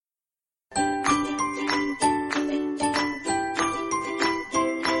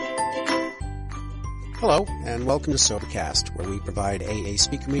Hello, and welcome to Sobercast, where we provide AA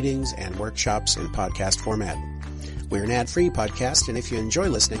speaker meetings and workshops in podcast format. We're an ad-free podcast, and if you enjoy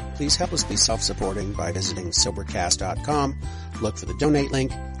listening, please help us be self-supporting by visiting Sobercast.com, look for the donate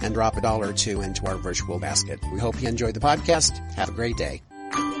link, and drop $1 or $2 into our virtual basket. We hope you enjoyed the podcast. Have a great day.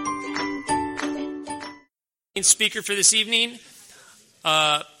 Speaker for this evening,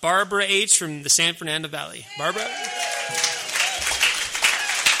 Barbara H. from the San Fernando Valley. Barbara?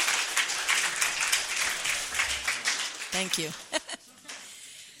 Thank you.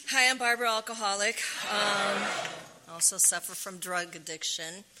 Hi, I'm Barbara, alcoholic. Also suffer from drug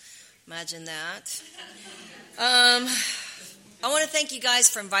addiction. Imagine that. I want to thank you guys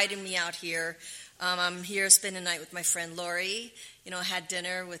for inviting me out here. I'm here spending the night with my friend Lori. You know, I had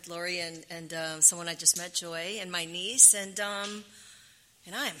dinner with Lori and someone I just met, Joy, and my niece, and I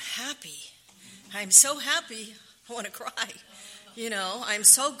am happy. I'm so happy, I want to cry. You know, I'm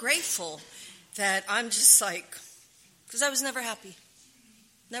so grateful that I'm just like, because I was never happy.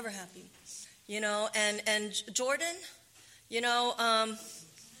 Never happy. You know, and Jordan, you know,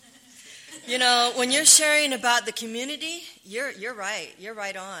 when you're sharing about the community, you're right. You're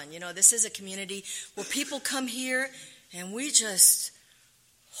right on. You know, this is a community where people come here and we just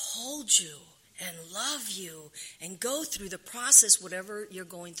hold you and love you and go through the process, whatever you're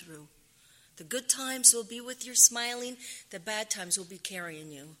going through. The good times will be with you smiling. The bad times will be carrying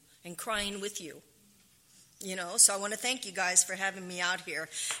you and crying with you. You know, so I want to thank you guys for having me out here.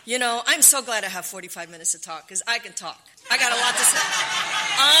 You know, I'm so glad I have 45 minutes to talk because I can talk. I got a lot to say.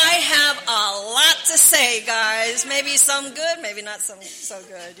 I have a lot to say, guys. Maybe some good, maybe not so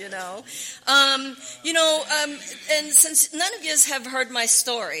good, you know. And since none of you have heard my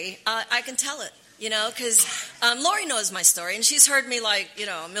story, I can tell it. You know, because Lori knows my story, and she's heard me like, you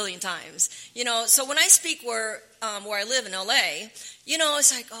know, a million times. You know, so when I speak where I live in L.A., you know,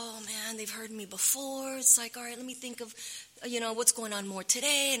 it's like, oh, man, they've heard me before. It's like, all right, let me think of, you know, what's going on more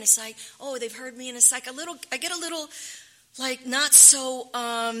today. And it's like, oh, they've heard me. And it's like I get a little, like, not so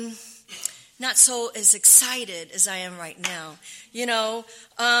as excited as I am right now. You know,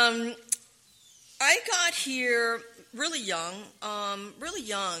 I got here really young,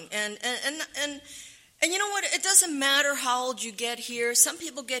 and you know what? It doesn't matter how old you get here. Some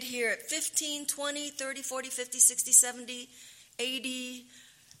people get here at 15, 20, 30, 40, 50, 60, 70, 80,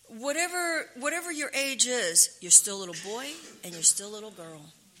 whatever your age is, you're still a little boy and you're still a little girl,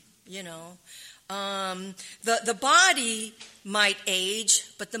 you know. The body might age,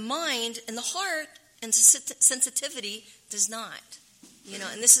 but the mind and the heart and sensitivity does not, you know.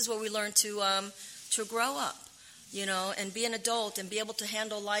 And this is where we learn to grow up. You know, and be an adult and be able to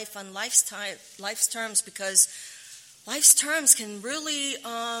handle life on life's terms, because life's terms can really,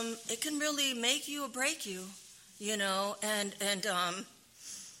 it can really make you or break you, you know, and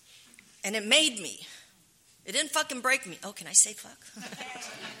it made me. It didn't fucking break me. Oh, can I say fuck?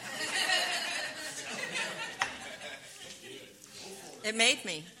 It made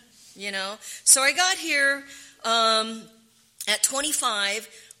me, you know. So I got here at 25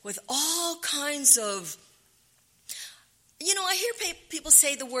 with all kinds of, you know, I hear people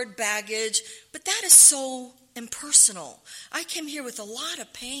say the word baggage, but that is so impersonal. I came here with a lot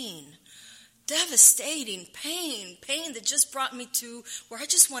of pain, devastating pain that just brought me to where I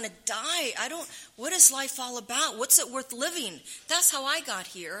just want to die. What is life all about? What's it worth living? That's how I got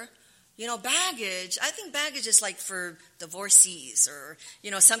here. You know, baggage, I think baggage is like for divorcees or, you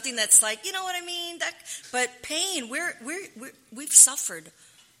know, something that's like, you know what I mean? But pain, we've suffered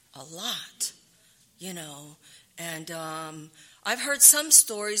a lot, you know. And I've heard some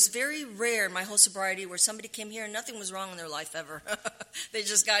stories, very rare in my whole sobriety, where somebody came here and nothing was wrong in their life ever. They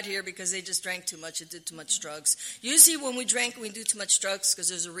just got here because they just drank too much and did too much drugs. Usually when we drink and we do too much drugs, because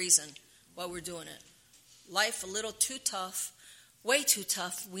there's a reason why we're doing it. Life a little too tough, way too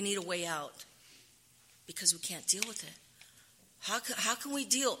tough. We need a way out because we can't deal with it. How can we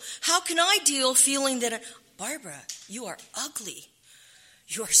deal? How can I deal feeling that, Barbara, you are ugly.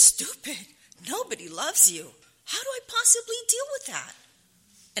 You are stupid. Nobody loves you. How do I possibly deal with that?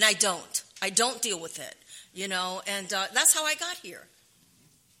 And I don't deal with it, you know, and that's how I got here.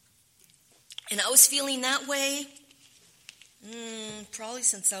 And I was feeling that way probably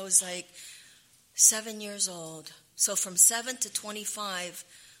since I was like 7 years old. So from 7 to 25,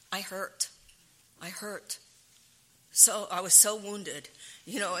 I hurt. So I was so wounded,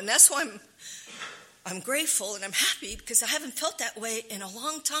 you know, and that's why I'm grateful and I'm happy, because I haven't felt that way in a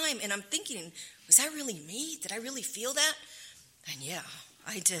long time. And I'm thinking, was that really me? Did I really feel that? And yeah,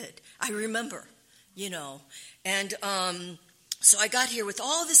 I did. I remember, you know. And so I got here with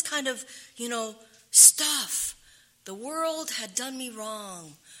all this kind of, you know, stuff. The world had done me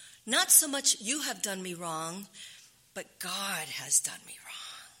wrong. Not so much you have done me wrong, but God has done me wrong.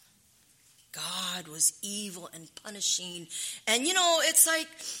 God was evil and punishing. And, it's like,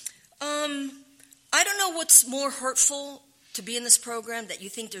 I don't know what's more hurtful to be in this program, that you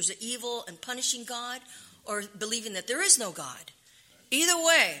think there's an evil and punishing God, or believing that there is no God. Either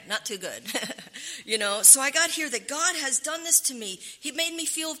way, not too good. So I got here that God has done this to me. He made me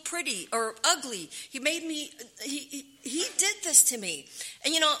feel pretty or ugly. He did this to me.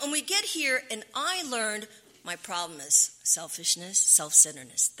 And, and we get here, and I learned my problem is selfishness,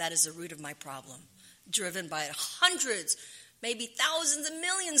 self-centeredness. That is the root of my problem, driven by hundreds, maybe thousands and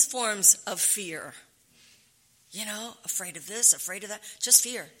millions forms of fear. Afraid of this, afraid of that. Just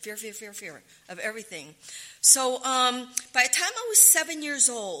fear of everything. So by the time I was 7 years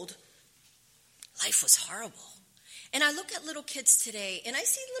old, life was horrible. And I look at little kids today, and I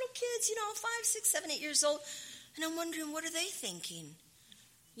see little kids, 5, 6, 7, 8 years old, and I'm wondering, what are they thinking?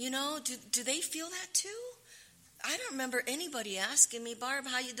 Do they feel that too? I don't remember anybody asking me, Barb,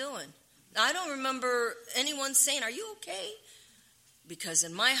 how you doing? I don't remember anyone saying, are you okay? Because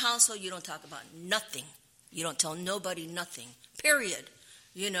in my household, you don't talk about nothing. You don't tell nobody nothing, period,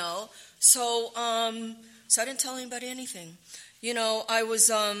 So I didn't tell anybody anything. I was,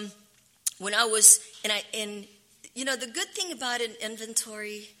 the good thing about an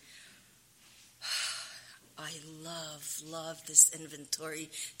inventory, I love this inventory,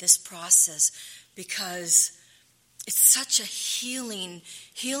 this process, because it's such a healing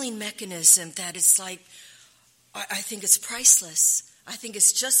mechanism that it's like, I think it's priceless. I think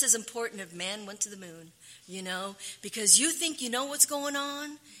it's just as important if man went to the moon. Because you think you know what's going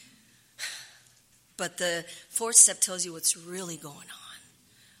on, but the fourth step tells you what's really going on.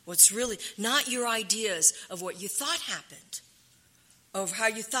 What's really, not your ideas of what you thought happened, of how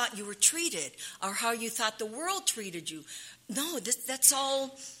you thought you were treated, or how you thought the world treated you. No, that's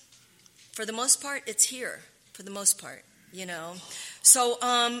all, for the most part, it's here, for the most part, So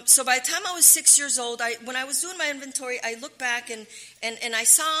by the time I was 6 years old, when I was doing my inventory, I looked back and I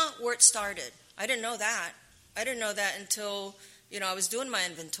saw where it started. I didn't know that. I didn't know that until, I was doing my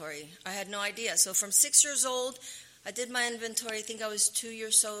inventory. I had no idea. So from 6 years old, I did my inventory. I think I was 2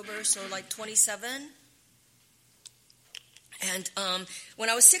 years sober, so like 27. And when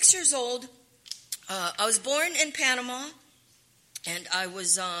I was 6 years old, I was born in Panama. And I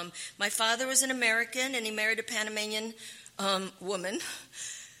was, my father was an American, and he married a Panamanian woman.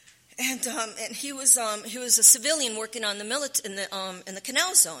 And he was a civilian working on the in the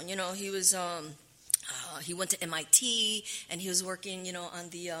canal zone. He went to MIT, and he was working, on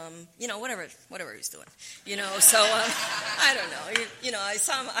the whatever he was doing, So I don't know. I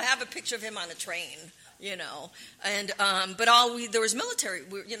saw him. I have a picture of him on a train, And but there was military.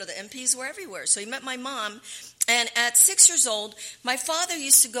 The MPs were everywhere. So he met my mom, and at 6 years old, my father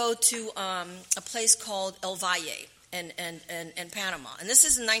used to go to a place called El Valle in Panama, and this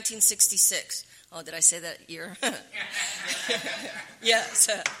is in 1966. Oh, did I say that year? Yes.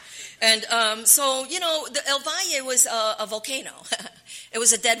 And so, the El Valle was a volcano. It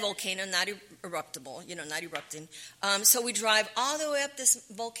was a dead volcano, not eruptible, not erupting. So we drive all the way up this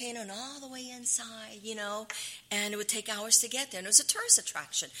volcano and all the way inside, and it would take hours to get there. And it was a tourist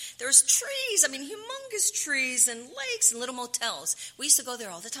attraction. There was trees, humongous trees and lakes and little motels. We used to go there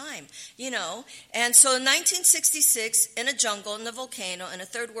all the time, And so in 1966, in a jungle, in the volcano, in a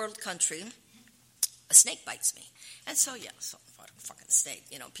third world country, a snake bites me. And so, fucking snake.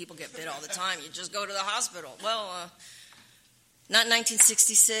 People get bit all the time. You just go to the hospital. Well, not in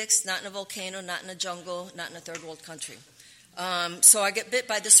 1966, not in a volcano, not in a jungle, not in a third world country. So I get bit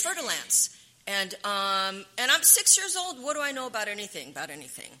by this fertilance. And I'm 6 years old. What do I know about anything? But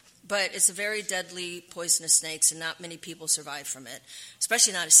it's a very deadly, poisonous snake, and not many people survive from it,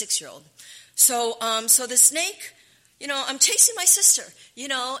 especially not a 6-year-old. So the snake, I'm chasing my sister,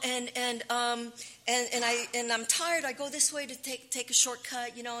 and I'm tired. I go this way to take a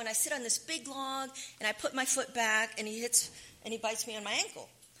shortcut, and I sit on this big log, and I put my foot back, and he bites me on my ankle.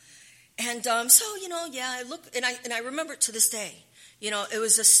 And I look, and I remember it to this day. It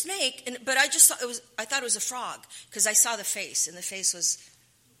was a snake, but I thought it was a frog, because I saw the face, and the face was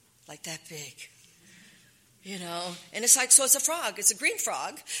like that big. And it's like, so it's a frog, it's a green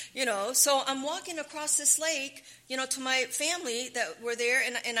frog, so I'm walking across this lake, to my family that were there,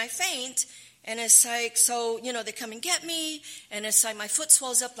 and I faint, and it's like, so, they come and get me, and it's like my foot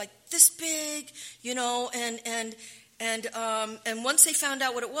swells up like this big, and once they found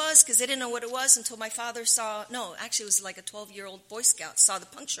out what it was, because they didn't know what it was until my father it was like a 12-year-old Boy Scout, saw the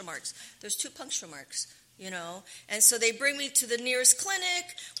puncture marks. There's 2 puncture marks. And so they bring me to the nearest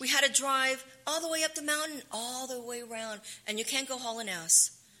clinic. We had to drive all the way up the mountain, all the way around, and you can't go hauling ass.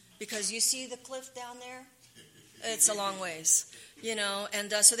 because you see the cliff down there? It's a long ways,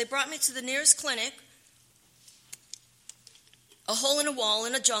 And so they brought me to the nearest clinic, a hole in a wall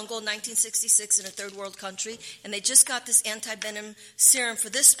in a jungle, 1966 in a third world country, and they just got this anti-venom serum for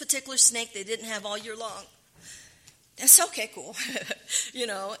this particular snake they didn't have all year long. It's okay, cool,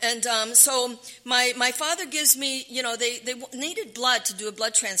 And so my father gives me, they needed blood to do a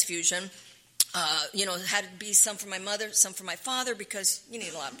blood transfusion. It had to be some for my mother, some for my father, because you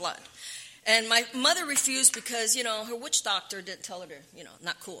need a lot of blood. And my mother refused because, her witch doctor didn't tell her to,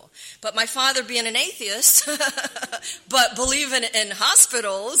 not cool. But my father, being an atheist, but believing in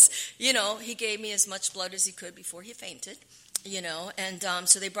hospitals, he gave me as much blood as he could before he fainted. And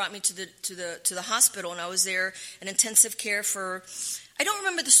so they brought me to the hospital, and I was there in intensive care for, I don't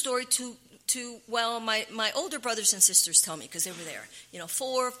remember the story too well. My older brothers and sisters tell me, because they were there,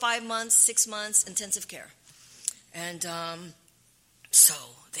 4, 5 months, 6 months, intensive care. And so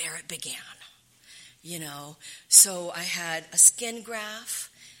there it began, So I had a skin graft,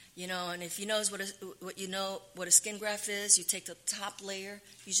 and if you know what a skin graft is, you take the top layer,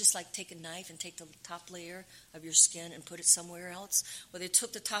 you just take a knife and take the top layer of your skin and put it somewhere else. Well, they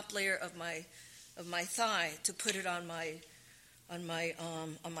took the top layer of my thigh to put it on my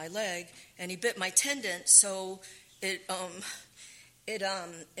leg, and he bit my tendon, so it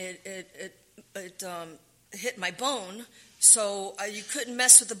hit my bone. So you couldn't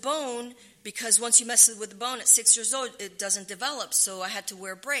mess with the bone, because once you mess with the bone at 6 years old, it doesn't develop. So I had to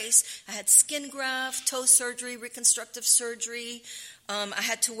wear a brace. I had skin graft, toe surgery, reconstructive surgery. I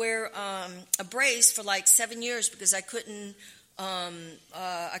had to wear a brace for 7 years because I couldn't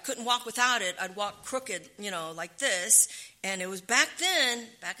walk without it. I'd walk crooked, like this. And it was back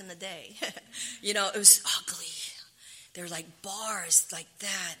in the day, it was ugly. They're like bars like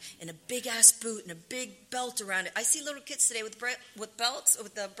that, and a big-ass boot and a big belt around it. I see little kids today with belts,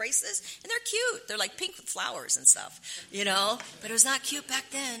 with the braces, and they're cute. They're like pink with flowers and stuff, But it was not cute back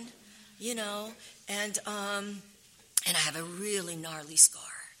then, And I have a really gnarly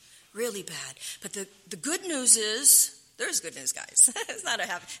scar, really bad. But the good news is, there's good news, guys. It's not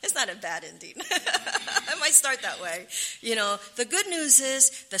a bad ending. It might start that way, The good news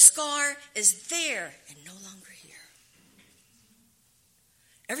is the scar is there and no longer.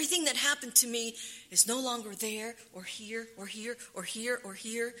 Everything that happened to me is no longer there or here or here or here or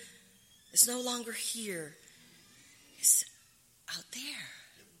here. It's no longer here. It's out there.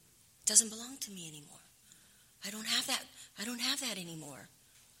 It doesn't belong to me anymore. I don't have that. I don't have that anymore.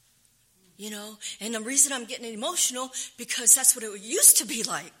 And the reason I'm getting emotional, because that's what it used to be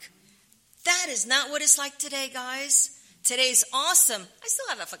like. That is not what it's like today, guys. Today's awesome. I still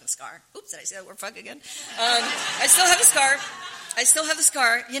have that fucking scar. Oops, did I say that word fuck again? I still have a scar.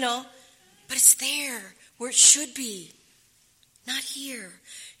 But it's there where it should be, not here,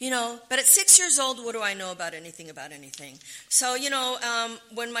 But at 6 years old, what do I know about anything? So,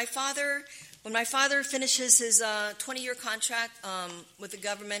 when my father finishes his 20-year contract with the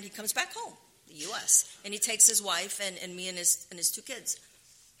government, he comes back home, the U.S., and he takes his wife and me and his 2 kids.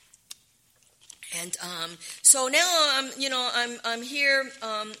 And so now I'm here,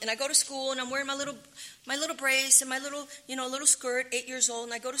 and I go to school, and I'm wearing my little brace and my little skirt, 8 years old,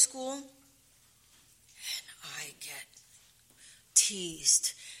 and I go to school, and I get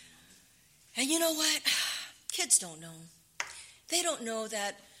teased. And you know what? Kids don't know. They don't know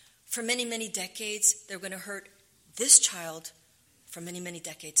that for many, many decades, they're going to hurt this child for many, many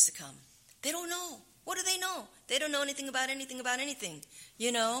decades to come. They don't know. What do they know? They don't know anything about anything,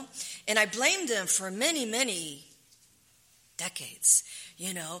 And I blamed them for many, many decades,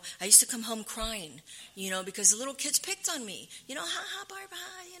 I used to come home crying, because the little kids picked on me, ha, Barbara,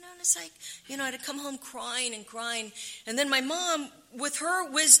 and it's like, I had to come home crying. And then my mom, with her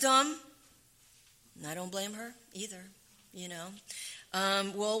wisdom, and I don't blame her either,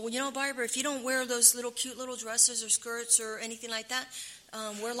 Barbara, if you don't wear those little cute little dresses or skirts or anything like that,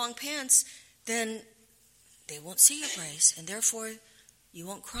 wear long pants, then they won't see your brace, and therefore you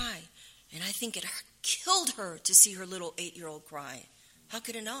won't cry. And I think it killed her to see her little 8-year-old cry. How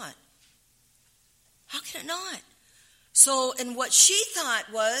could it not? So, and what she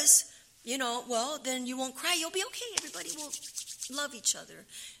thought was, then you won't cry, you'll be okay, everybody will love each other.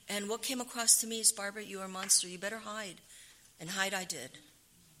 And what came across to me is, Barbara, you are a monster, you better hide. And hide I did.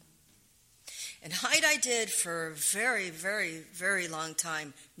 And hide I did for a very, very, very long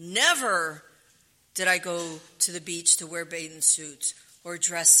time. Never did I go to the beach to wear bathing suits or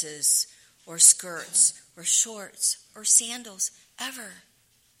dresses or skirts or shorts or sandals ever.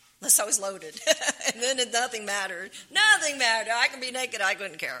 Unless I was loaded. And then nothing mattered. I could be naked. I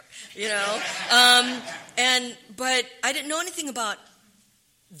couldn't care. But I didn't know anything about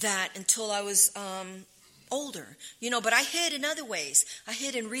that until I was older, but I hid in other ways. I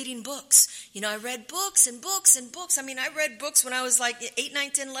hid in reading books. I read books and books and books. I mean, I read books when I was like 8,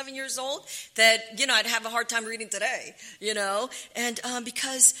 9, 10, 11 years old that, I'd have a hard time reading today, and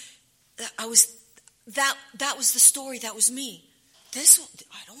because I was, that was the story, that was me. I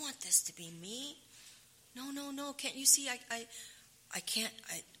don't want this to be me. No. Can't you see? I can't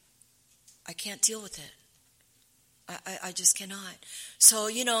deal with it. I just cannot. So,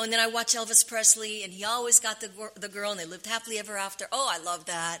 and then I watch Elvis Presley, and he always got the girl, and they lived happily ever after. Oh, I love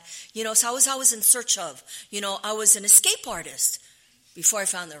that. So I was always in search of, I was an escape artist before I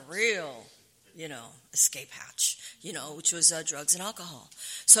found the real, escape hatch, which was drugs and alcohol.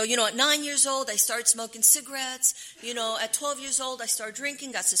 So, at 9 years old, I started smoking cigarettes. At 12 years old, I started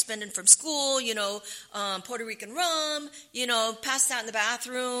drinking, got suspended from school, Puerto Rican rum, passed out in the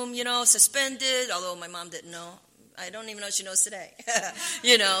bathroom, suspended, although my mom didn't know. I don't even know if she knows today,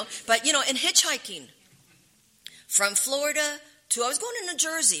 But, and hitchhiking from Florida to, I was going to New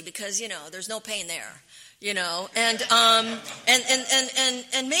Jersey because, there's no pain there, and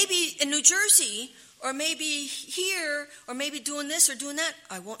maybe in New Jersey or maybe here or maybe doing this or doing that,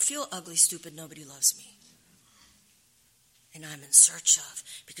 I won't feel ugly, stupid, nobody loves me. And I'm in search of,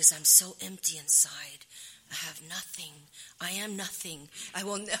 because I'm so empty inside. I have nothing. I am nothing. I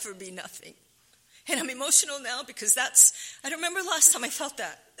will never be nothing. And I'm emotional now because I don't remember the last time I felt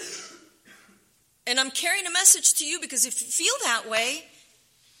that. And I'm carrying a message to you because if you feel that way,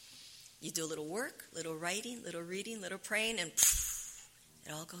 you do a little work, little writing, little reading, little praying, and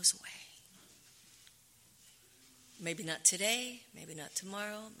it all goes away. Maybe not today, maybe not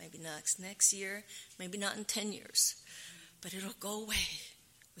tomorrow, maybe not next year, maybe not in 10 years. But it'll go away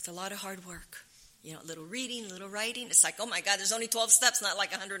with a lot of hard work. Little reading, little writing. It's like, oh my God, there's only 12 steps, not like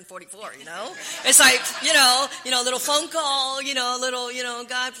 144, It's like, little phone call, little,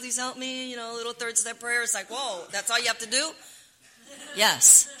 God, please help me, little third step prayer. It's like, whoa, that's all you have to do?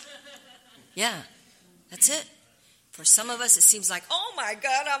 Yes. Yeah, that's it. For some of us, it seems like, oh my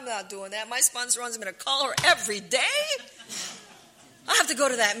God, I'm not doing that. My sponsor wants me to call her every day. I have to go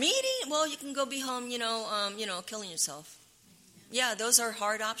to that meeting. Well, you can go be home, killing yourself. Yeah, those are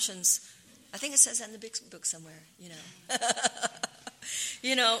hard options. I think it says that in the big book somewhere,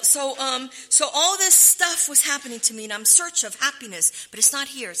 So all this stuff was happening to me, and I'm in search of happiness, but it's not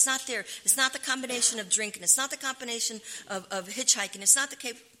here, it's not there. It's not the combination of drinking, it's not the combination of hitchhiking, it's not the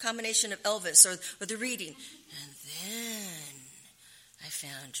combination of Elvis or the reading. And then I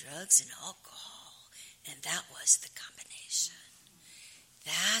found drugs and alcohol, and that was the combination.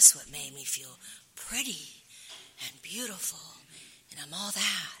 That's what made me feel pretty and beautiful, and I'm all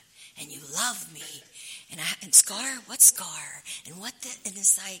that. And you love me, and Scar, what's Scar, and and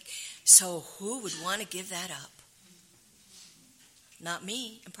it's like, so who would want to give that up? Not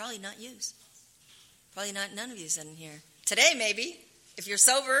me, and probably not you. Probably not none of you in here. Today, maybe, if you're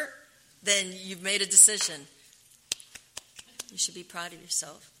sober, then you've made a decision. You should be proud of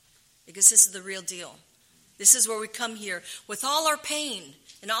yourself, because this is the real deal. This is where we come here with all our pain,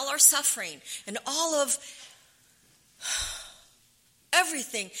 and all our suffering, and all of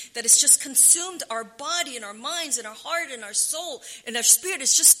everything that has just consumed our body and our minds and our heart and our soul and our spirit.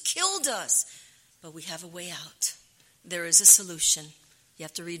 Has just killed us. But we have a way out. There is a solution. You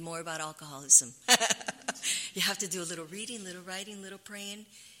have to read more about alcoholism. You have to do a little reading, little writing, little praying.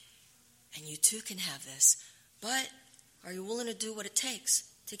 And you too can have this. But are you willing to do what it takes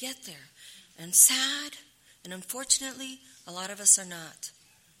to get there? And sad, and unfortunately, a lot of us are not.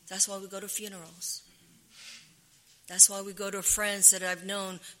 That's why we go to funerals. That's why we go to friends that I've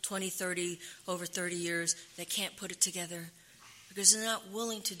known 20, 30, over 30 years that can't put it together because they're not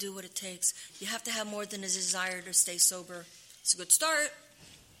willing to do what it takes. You have to have more than a desire to stay sober. It's a good start.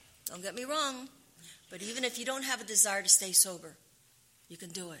 Don't get me wrong. But even if you don't have a desire to stay sober, you can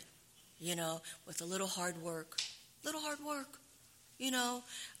do it, with a little hard work. The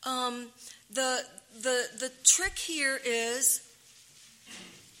trick here is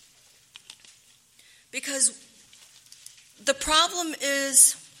because the problem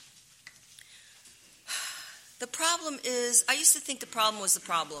is, I used to think the problem was the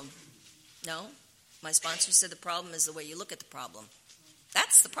problem. No, my sponsor said the problem is the way you look at the problem.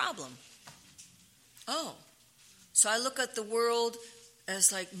 That's the problem. Oh, so I look at the world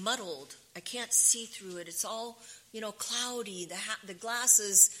as like muddled. I can't see through it. It's all, cloudy. The glass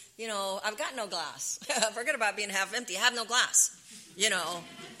is, I've got no glass. Forget about being half empty. I have no glass.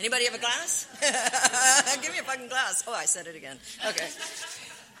 Anybody have a glass? Give me a fucking glass. Oh, I said it again. Okay.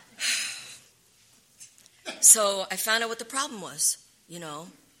 So I found out what the problem was,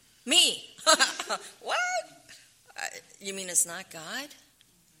 Me. What? You mean it's not God?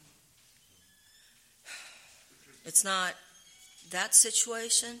 It's not that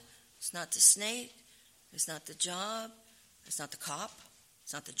situation. It's not the snake. It's not the job. It's not the cop.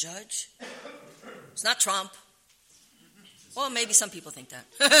 It's not the judge. It's not Trump. Well, maybe some people think that.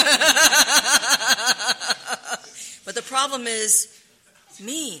 But the problem is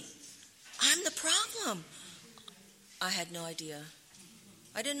me. I'm the problem. I had no idea.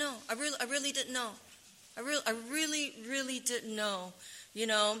 I didn't know. I really didn't know. I really didn't know,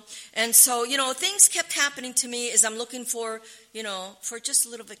 And so, things kept happening to me as I'm looking for just a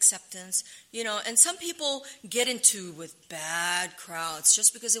little acceptance, And some people get into with bad crowds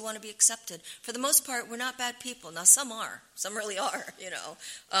just because they want to be accepted. For the most part, we're not bad people. Now, some are. Some really are,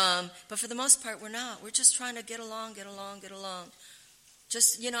 But for the most part, we're not. We're just trying to get along.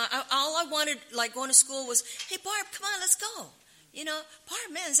 Just, all I wanted, like going to school was, hey, Barb, come on, let's go.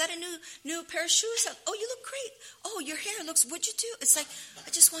 Barb, man, is that a new pair of shoes? Oh, you look great. Oh, your hair looks, what'd you do? It's like, I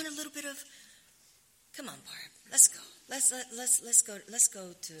just want a little bit of, come on, Barb, let's go. Let's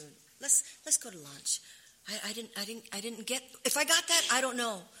go to lunch. I didn't get, if I got that, I don't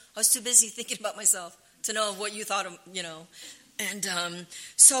know. I was too busy thinking about myself to know what you thought of, And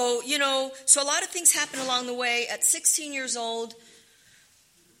so a lot of things happened along the way. At 16 years old,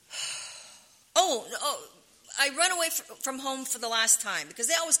 I run away from home for the last time because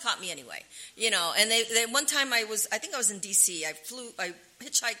they always caught me anyway, And they one time I think I was in D.C. I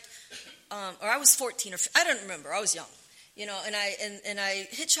hitchhiked, or I was 14 or I don't remember. I was young, And I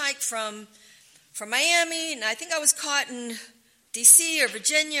hitchhiked from Miami, and I think I was caught in D.C. or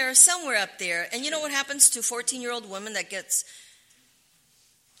Virginia or somewhere up there. And you know what happens to a 14-year-old woman that gets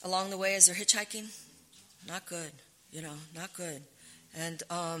along the way as they're hitchhiking? Not good, not good.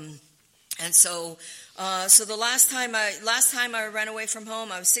 And so the last time I ran away from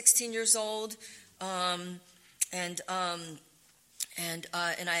home, I was 16 years old, and I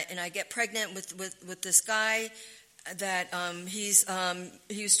get pregnant with this guy that he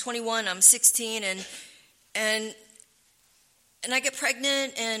was 21, I'm 16, and I get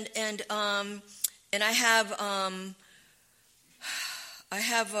pregnant, and I'm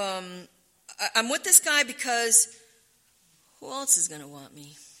with this guy because who else is going to want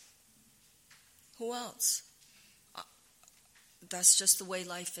me? Who else? That's just the way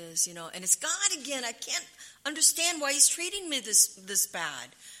life is, And it's God again. I can't understand why he's treating me this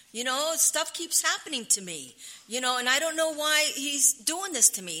bad. Stuff keeps happening to me, and I don't know why he's doing this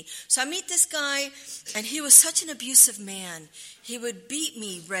to me. So I meet this guy, and he was such an abusive man. He would beat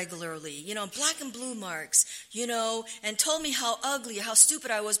me regularly, black and blue marks, and told me how ugly, how stupid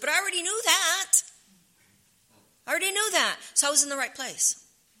I was. But I already knew that. So I was in the right place.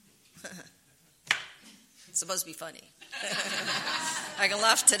 It's supposed to be funny. I can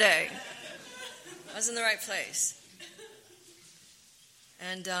laugh today. I was in the right place.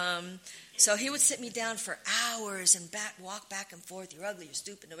 And so he would sit me down for hours and walk back and forth. You're ugly, you're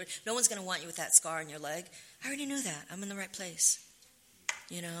stupid. No one's going to want you with that scar on your leg. I already knew that. I'm in the right place.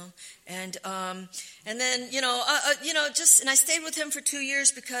 And then, and I stayed with him for 2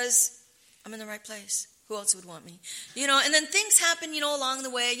 years because I'm in the right place. Who else would want me? And then things happen, along the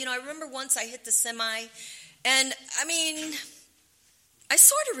way. I remember once I hit the semi, and I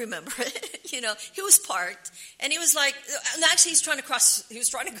sort of remember it. He was parked, and he was like, actually, he was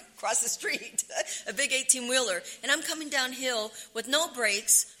trying to cross the street, a big 18-wheeler, and I'm coming downhill with no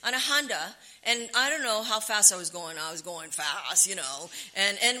brakes on a Honda, and I don't know how fast I was going. I was going fast,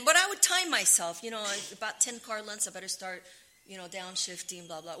 but I would time myself, about 10 car lengths. I better start, downshifting,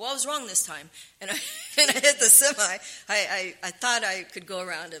 blah, blah. Well, I was wrong this time, and I hit the semi. I thought I could go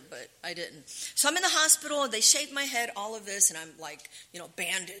around it, but I didn't. So I'm in the hospital, and they shaved my head, all of this, and I'm like,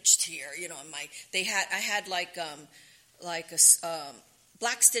 bandaged here, I had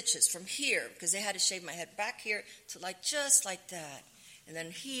black stitches from here, because they had to shave my head back here to just like that. And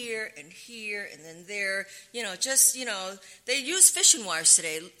then here, and then there, they use fishing wires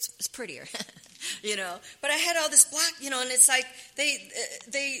today. It's prettier, But I had all this black, and it's like,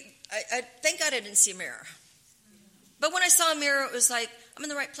 I thank God I didn't see a mirror. But when I saw a mirror, it was like, I'm in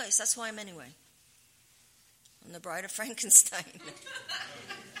the right place. That's who I am anyway. I'm the bride of Frankenstein.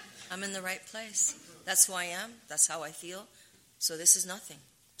 I'm in the right place. That's who I am. That's how I feel. So this is nothing.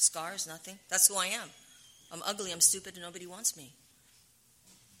 Scars, nothing. That's who I am. I'm ugly, I'm stupid, and nobody wants me.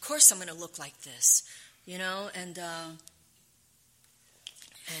 Of course I'm going to look like this, and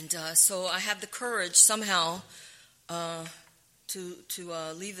so I have the courage somehow to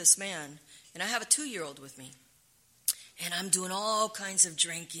leave this man. And I have a 2-year-old with me. And I'm doing all kinds of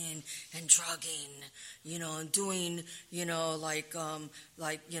drinking and drugging, and doing,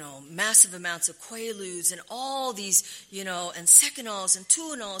 massive amounts of Quaaludes and all these, and Secanols and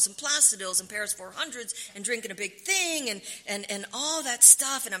Tuanols and Placidyls and Paris 400s and drinking a big thing and all that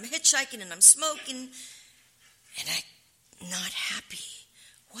stuff. And I'm hitchhiking and I'm smoking. And I'm not happy.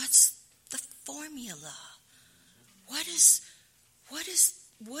 What's the formula? What is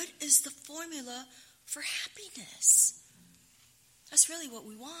the formula for happiness? That's really what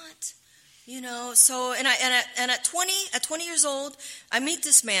we want, So, and at 20 years old, I meet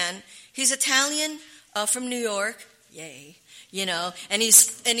this man. He's Italian, from New York. Yay. And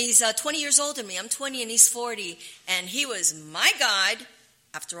he's 20 years older than me. I'm 20 and he's 40. And he was my God.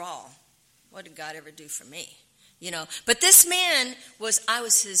 After all, what did God ever do for me? But this man I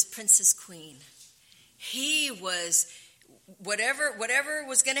was his princess queen. He was, whatever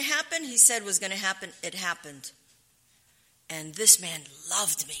was going to happen, he said was going to happen, it happened. And this man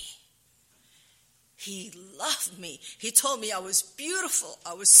loved me. He loved me. He told me I was beautiful.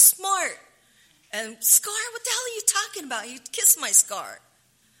 I was smart. And Scar, what the hell are you talking about? He kissed my Scar.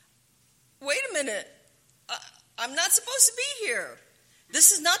 Wait a minute. I'm not supposed to be here.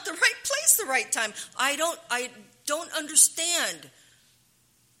 This is not the right place, the right time. I don't understand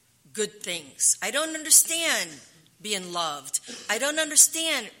good things. I don't understand being loved. I don't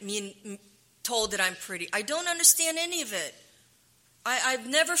understand being told that I'm pretty. I don't understand any of it. I've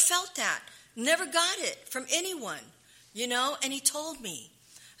never felt that. Never got it from anyone, And he told me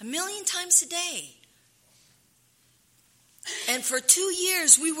 1,000,000 times a day. And for 2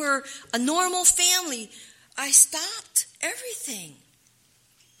 years, we were a normal family. I stopped everything.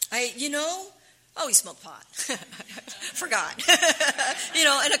 He smoked pot. Forgot.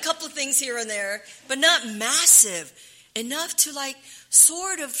 And a couple of things here and there, but not massive. Enough to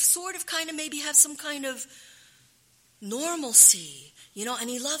sort of kind of maybe have some kind of normalcy, and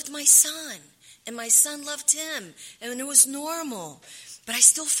he loved my son, and my son loved him, and it was normal. But I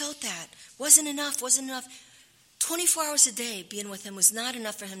still felt that. Wasn't enough. 24 hours a day being with him was not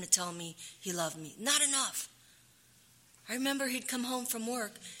enough for him to tell me he loved me. Not enough. I remember he'd come home from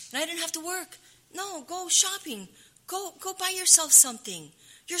work, and I didn't have to work. No, go shopping. Go buy yourself something.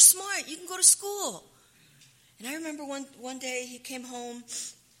 You're smart. You can go to school. And I remember one day he came home,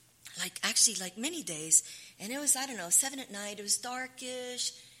 like many days, and it was, 7 at night. It was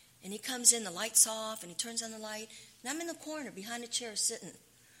darkish, and he comes in, the light's off, and he turns on the light, and I'm in the corner behind a chair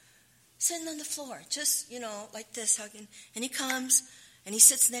sitting on the floor, just, like this, hugging. And he comes, and he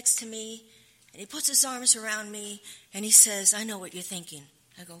sits next to me, and he puts his arms around me, and he says, I know what you're thinking.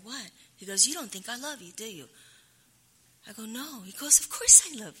 I go, what? He goes, you don't think I love you, do you? I go, no. He goes, of course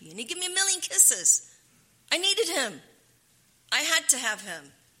I love you. And he gave me 1,000,000 kisses. I needed him. I had to have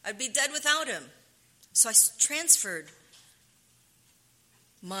him. I'd be dead without him. So I transferred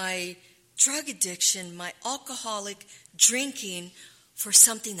my drug addiction, my alcoholic drinking for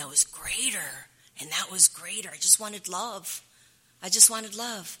something that was greater. And that was greater. I just wanted love.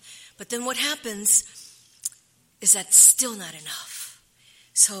 But then what happens is that's still not enough.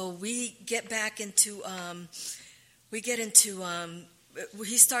 So we get back into,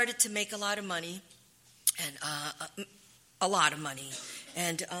 he started to make a lot of money. And a lot of money,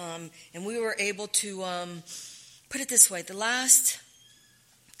 and we were able to put it this way: the last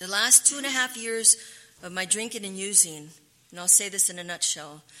 2.5 years of my drinking and using, and I'll say this in a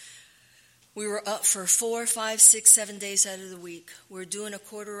nutshell, we were up for 4, 5, 6, 7 days out of the week. We were doing a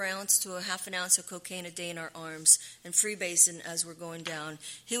 1/4 ounce to a 1/2 ounce of cocaine a day in our arms and freebasing as we're going down.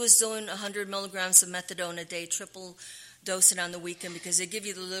 He was doing 100 milligrams of methadone a day, triple dose it on the weekend, because they give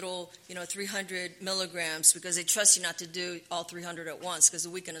you the little, 300 milligrams because they trust you not to do all 300 at once because the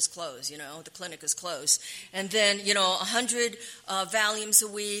weekend is closed, the clinic is closed. And then, 100 Valiums a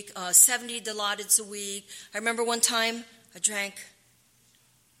week, 70 Dilaudids a week. I remember one time I drank,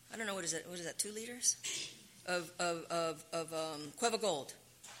 I don't know, what is that, 2 liters of Cueva Gold.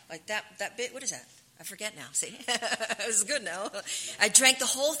 Like that bit, what is that? I forget now, see? This is good now. I drank the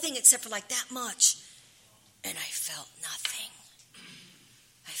whole thing except for that much. And I felt nothing.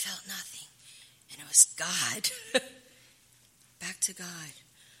 And it was God. Back to God.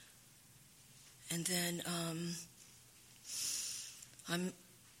 And then I'm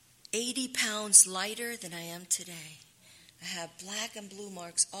 80 pounds lighter than I am today. I have black and blue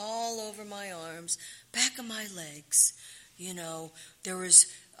marks all over my arms, back of my legs. There was,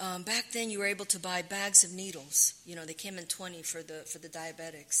 back then you were able to buy bags of needles. They came in 20 for the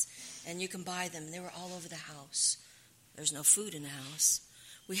diabetics. And you can buy them. They were all over the house. There's no food in the house.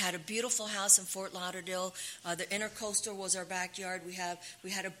 We had a beautiful house in Fort Lauderdale. The intercoastal was our backyard. We had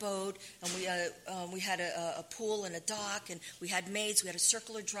a boat, and we had a pool and a dock, and we had maids. We had a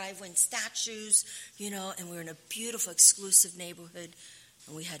circular driveway and statues, and we were in a beautiful, exclusive neighborhood,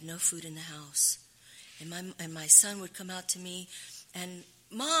 and we had no food in the house. And my son would come out to me, and,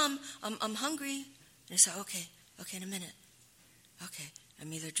 Mom, I'm hungry. And I said, okay, in a minute. Okay,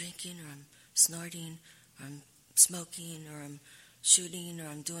 I'm either drinking or I'm snorting or I'm smoking or I'm shooting or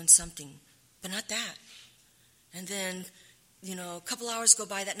I'm doing something, but not that. And then, a couple hours go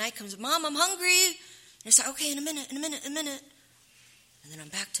by, that night comes, Mom, I'm hungry. And I say, okay, in a minute. And then I'm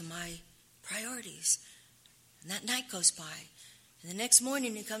back to my priorities. And that night goes by. And the next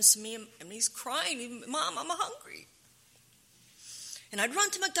morning he comes to me and he's crying, Mom, I'm hungry. And I'd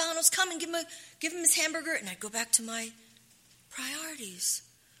run to McDonald's, come and give him his hamburger, and I'd go back to my priorities.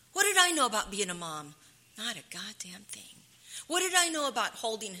 What did I know about being a mom? Not a goddamn thing. What did I know about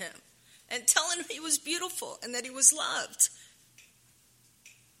holding him and telling him he was beautiful and that he was loved?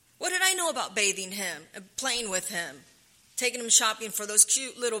 What did I know about bathing him and playing with him, taking him shopping for those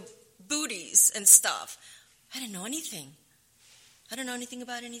cute little booties and stuff? I didn't know anything. I didn't know anything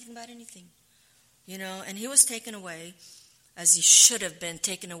about anything. And he was taken away as he should have been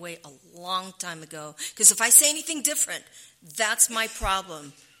taken away a long time ago. Because if I say anything different, that's my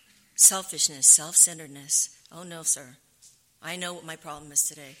problem. Selfishness, self-centeredness. Oh, no, sir. I know what my problem is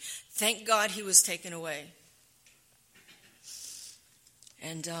today. Thank God he was taken away.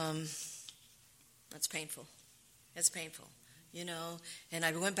 And that's painful. It's painful, And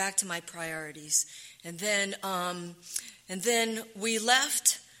I went back to my priorities. And then we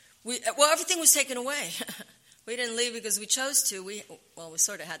left. Everything was taken away. We didn't leave because we chose to. We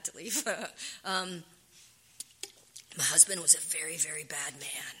sort of had to leave. My husband was a very, very bad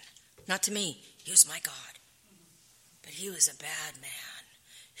man. Not to me. He was my God. But he was a bad man.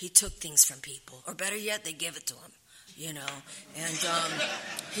 He took things from people. Or better yet, they give it to him, And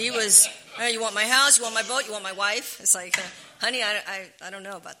he was, hey, you want my house? You want my boat? You want my wife? It's like, honey, I don't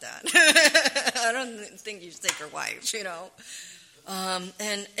know about that. I don't think you should take her wife, And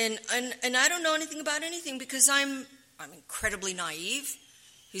I don't know anything about anything because I'm incredibly naive.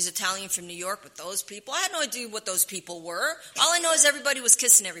 He's Italian from New York with those people. I had no idea what those people were. All I know is everybody was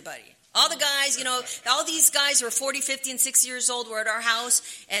kissing everybody. All the guys, all these guys who were 40, 50, and 60 years old were at our house,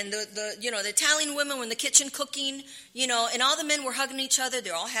 and the Italian women were in the kitchen cooking, and all the men were hugging each other. They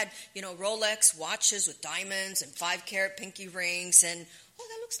all had, Rolex watches with diamonds and 5-carat pinky rings, and, oh,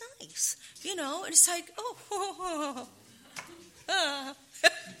 that looks nice, and it's like,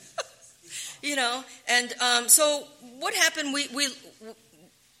 and so what happened,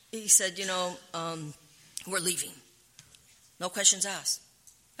 he said, we're leaving. No questions asked.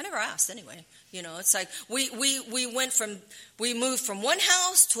 I never asked anyway. It's like we moved from one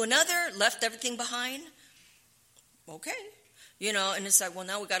house to another, left everything behind. Okay. And it's like, well,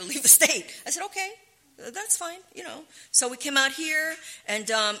 now we got to leave the state. I said, okay, that's fine, So we came out here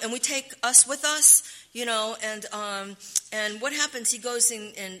and we take us with us, and what happens, he goes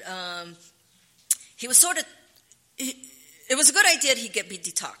in and he was it was a good idea he'd be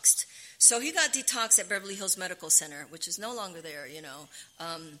detoxed. So he got detoxed at Beverly Hills Medical Center, which is no longer there,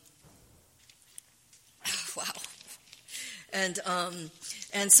 Wow.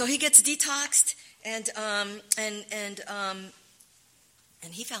 And so he gets detoxed, and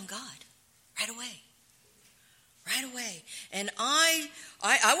he found God right away. And I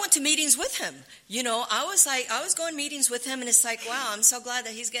went to meetings with him. I was going meetings with him, and it's like, wow, I'm so glad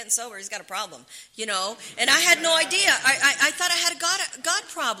that he's getting sober. He's got a problem, And I had no idea. I thought I had a God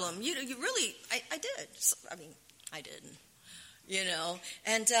problem. You really, I did. I didn't.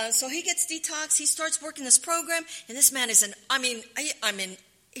 And so he gets detoxed. He starts working this program, and this man is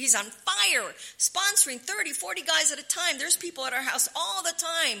he's on fire, sponsoring 30, 40 guys at a time. There's people at our house all the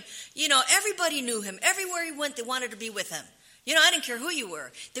time. Everybody knew him. Everywhere he went, they wanted to be with him. I didn't care who you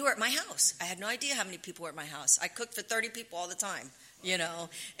were. They were at my house. I had no idea how many people were at my house. I cooked for 30 people all the time,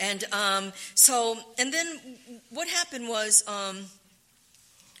 And and then what happened was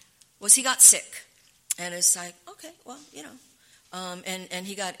he got sick. And it's like, okay, well, and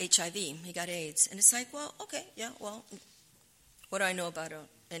he got HIV. He got AIDS. And it's like, well, okay, yeah, well, what do I know about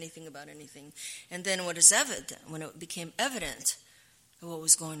anything? And then when it became evident what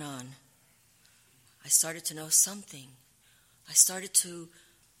was going on, I started to know something. I started to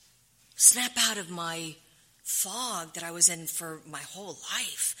snap out of my fog that I was in for my whole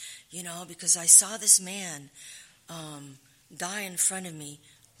life, because I saw this man die in front of me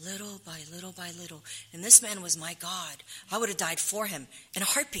little by little by little. And this man was my God. I would have died for him in a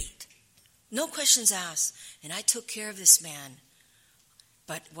heartbeat. No questions asked. And I took care of this man.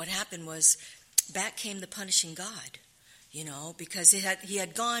 But what happened was, back came the punishing God, because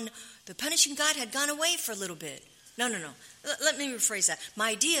the punishing God had gone away for a little bit. No. Let me rephrase that. My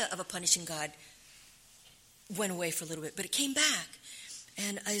idea of a punishing God went away for a little bit, but it came back.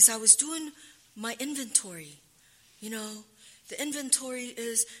 And as I was doing my inventory, the inventory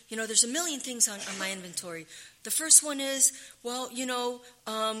is, there's a million things on my inventory. The first one is, what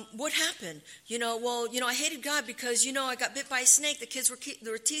happened? I hated God because, I got bit by a snake. The kids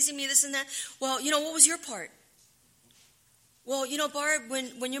were teasing me, this and that. Well, what was your part? Well, Barb,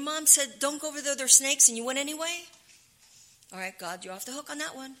 when your mom said, don't go over there, there's snakes, and you went anyway? All right, God, you're off the hook on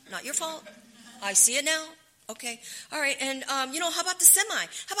that one. Not your fault. I see it now. Okay. All right. And, how about the semi? I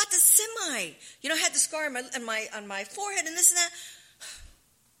had the scar on my forehead and this and that.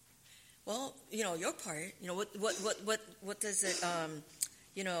 Well, your part, what does it,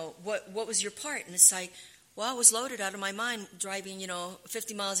 what was your part? And it's like, well, I was loaded out of my mind driving,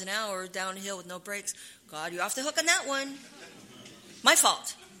 50 miles an hour downhill with no brakes. God, you're off the hook on that one. My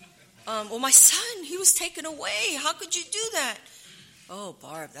fault. Well, my son, he was taken away. How could you do that? Oh,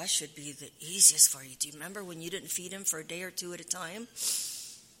 Barb, that should be the easiest for you. Do you remember when you didn't feed him for a day or two at a time?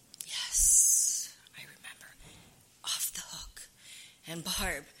 Yes, I remember. Off the hook. And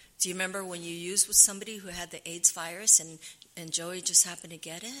Barb, do you remember when you used with somebody who had the AIDS virus and Joey just happened to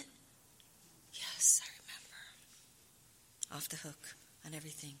get it? Yes, I remember. Off the hook on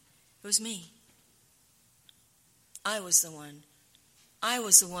everything. It was me. I was the one.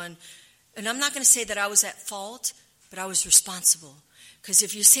 And I'm not going to say that I was at fault, but I was responsible. Because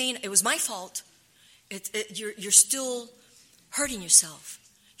if you're saying it was my fault, you're still hurting yourself.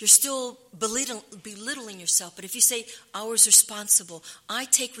 You're still belittling yourself. But if you say, I was responsible, I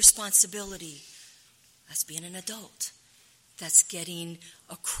take responsibility, that's being an adult. That's getting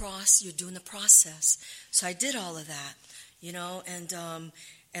across, you're doing the process. So I did all of that,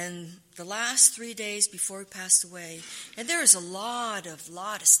 and the last 3 days before he passed away, and there is a lot of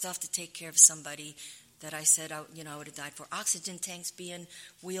stuff to take care of somebody that I said I would have died for. Oxygen tanks being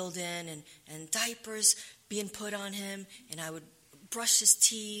wheeled in and diapers being put on him, and I would brush his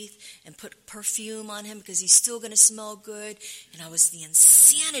teeth and put perfume on him because he's still going to smell good. And I was the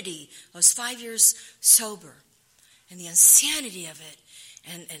insanity. I was 5 years sober, and the insanity of it.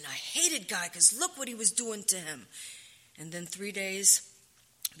 And I hated God because look what he was doing to him. And then 3 days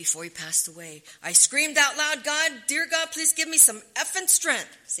before he passed away, I screamed out loud, God, dear God, please give me some effing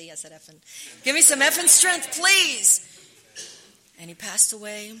strength. See, I said effing. Give me some effing strength, please. And he passed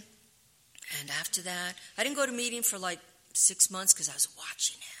away. And after that, I didn't go to meeting for like 6 months because I was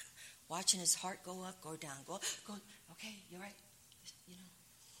watching him, watching his heart go up, go down, go, okay, you're right,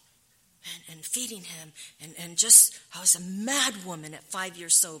 and feeding him, and just, I was a mad woman at 5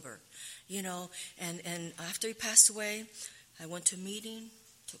 years sober, and after he passed away, I went to a meeting,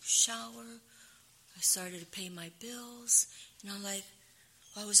 took a shower, I started to pay my bills, and I'm like,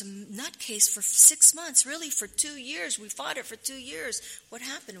 well, I was a nutcase for 6 months, really for 2 years. We fought it for 2 years. What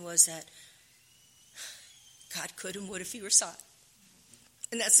happened was that God could and would if he were sought.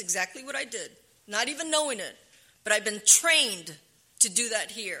 And that's exactly what I did, not even knowing it. But I've been trained to do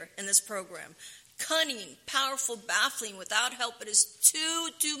that here in this program. Cunning, powerful, baffling, without help. It is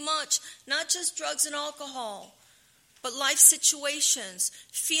too much. Not just drugs and alcohol, but life situations,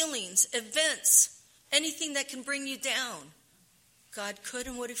 feelings, events, anything that can bring you down. God could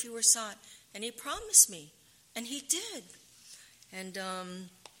and would if he were sought. And he promised me. And he did. And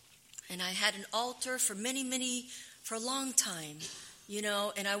I had an altar for for a long time,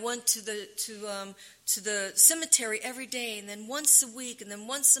 and I went to the cemetery every day, and then once a week, and then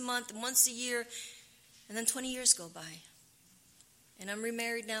once a month, and once a year, and then 20 years go by. And I'm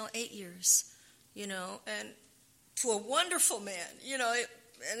remarried now 8 years, and to a wonderful man,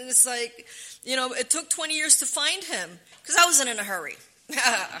 and it's like, it took 20 years to find him, because I wasn't in a hurry.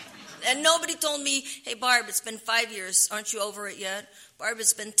 And nobody told me, hey, Barb, it's been 5 years. Aren't you over it yet? Barb,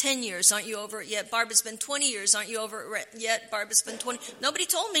 it's been 10 years. Aren't you over it yet? Barb, it's been 20 years. Aren't you over it yet? Barb, it's been 20. Nobody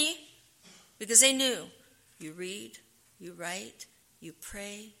told me because they knew. You read, you write, you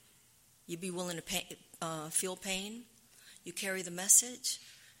pray, you be willing to feel pain, you carry the message,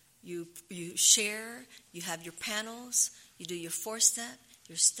 you share, you have your panels, you do your 4-step,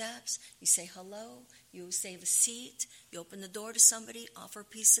 your steps, you say hello, you save a seat, you open the door to somebody, offer a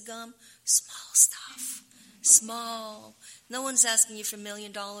piece of gum, small stuff, small. No one's asking you for $1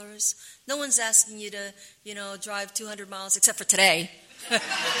 million. No one's asking you to, drive 200 miles, except for today.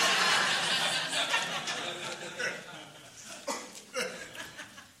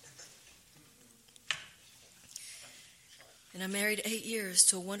 And I'm married 8 years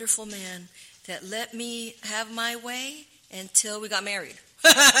to a wonderful man that let me have my way until we got married.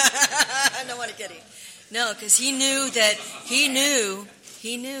 No, I'm kidding. No, because he knew that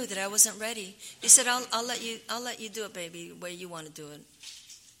I wasn't ready. He said, I'll let you do it, baby, the way you want to do it.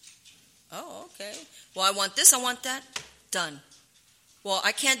 Oh, okay. Well, I want this, I want that. Done. Well,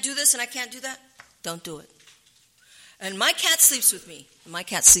 I can't do this and I can't do that. Don't do it. And my cat sleeps with me. My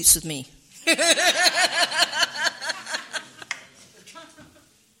cat sleeps with me.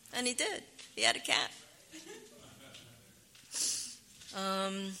 And he did. He had a cat.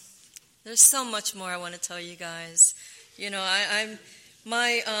 There's so much more I want to tell you guys. You know, I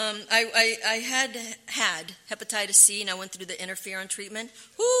had hepatitis C, and I went through the interferon treatment.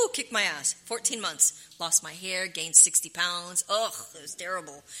 Whoo, kicked my ass. 14 months. Lost my hair, gained 60 pounds. Ugh, it was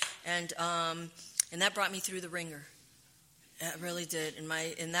terrible. And that brought me through the ringer. It really did. And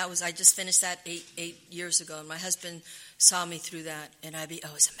that was, I just finished that eight years ago. And my husband saw me through that, and I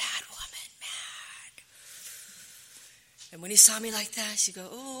was a mad woman, mad. And when he saw me like that, she'd go,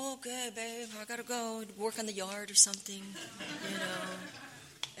 "Oh, okay, babe, I gotta go work on the yard or something," you know.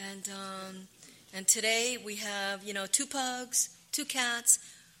 And today we have, 2 pugs, 2 cats.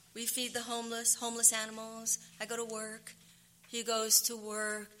 We feed the homeless animals. I go to work. He goes to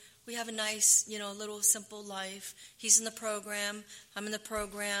work. We have a nice, little simple life. He's in the program. I'm in the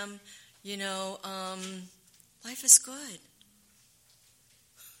program. Life is good.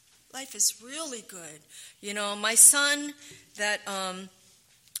 Life is really good. My son that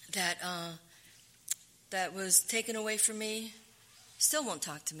was taken away from me still won't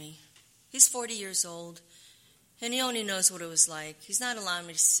talk to me. He's 40 years old, and he only knows what it was like. He's not allowing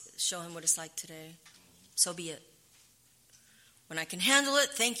me to show him what it's like today. So be it. When I can handle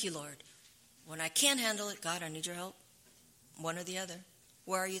it, thank you, Lord. When I can't handle it, God, I need your help. One or the other.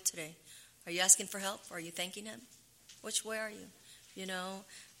 Where are you today? Are you asking for help? Or are you thanking him? Which way are you?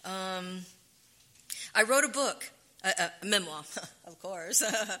 I wrote a book, a memoir, of course,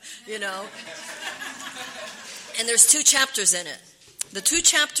 and there's 2 chapters in it. The 2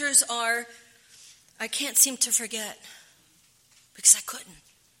 chapters are, I can't seem to forget, because I couldn't.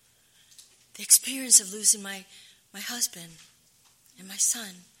 The experience of losing my husband and my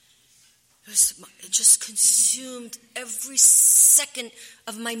son. It just consumed every second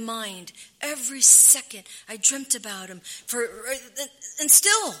of my mind. Every second. I dreamt about him. And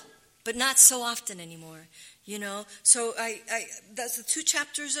still, but not so often anymore. So that's the 2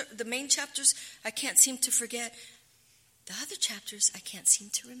 chapters, the main chapters, I can't seem to forget. The other chapters, I can't seem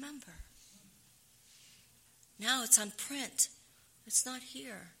to remember. Now it's on print. It's not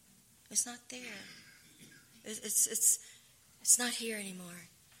here. It's not there. It's not here anymore.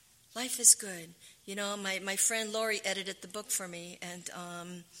 Life is good. My friend Lori edited the book for me, and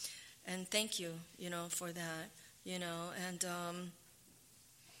thank you, for that.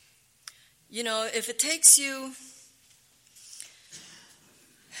 If it takes you,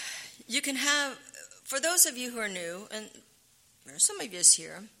 you can have, for those of you who are new, and there are some of you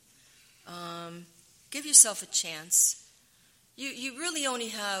here, give yourself a chance. You really only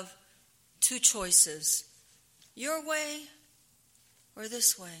have 2 choices, your way or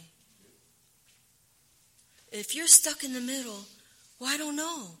this way. If you're stuck in the middle, well, I don't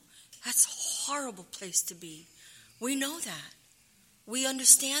know. That's a horrible place to be. We know that. We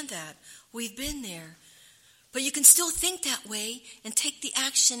understand that. We've been there. But you can still think that way and take the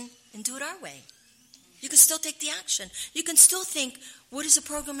action and do it our way. You can still take the action. You can still think, what is the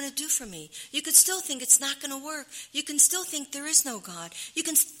program going to do for me? You can still think it's not going to work. You can still think there is no God. You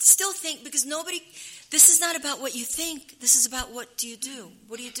can still think, because this is not about what you think. This is about what do you do?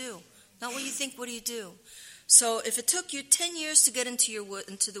 What do you do? Not what you think, what do you do? So if it took you 10 years to get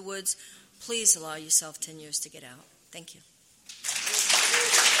into the woods, please allow yourself 10 years to get out. Thank you.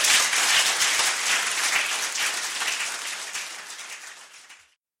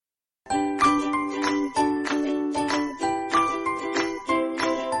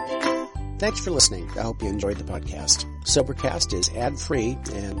 Thanks for listening. I hope you enjoyed the podcast. Sobercast is ad-free,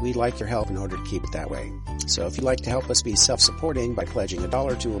 and we'd like your help in order to keep it that way. So if you'd like to help us be self-supporting by pledging $1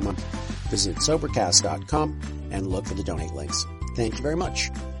 or $2 a month, visit Sobercast.com and look for the donate links. Thank you very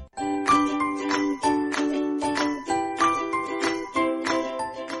much.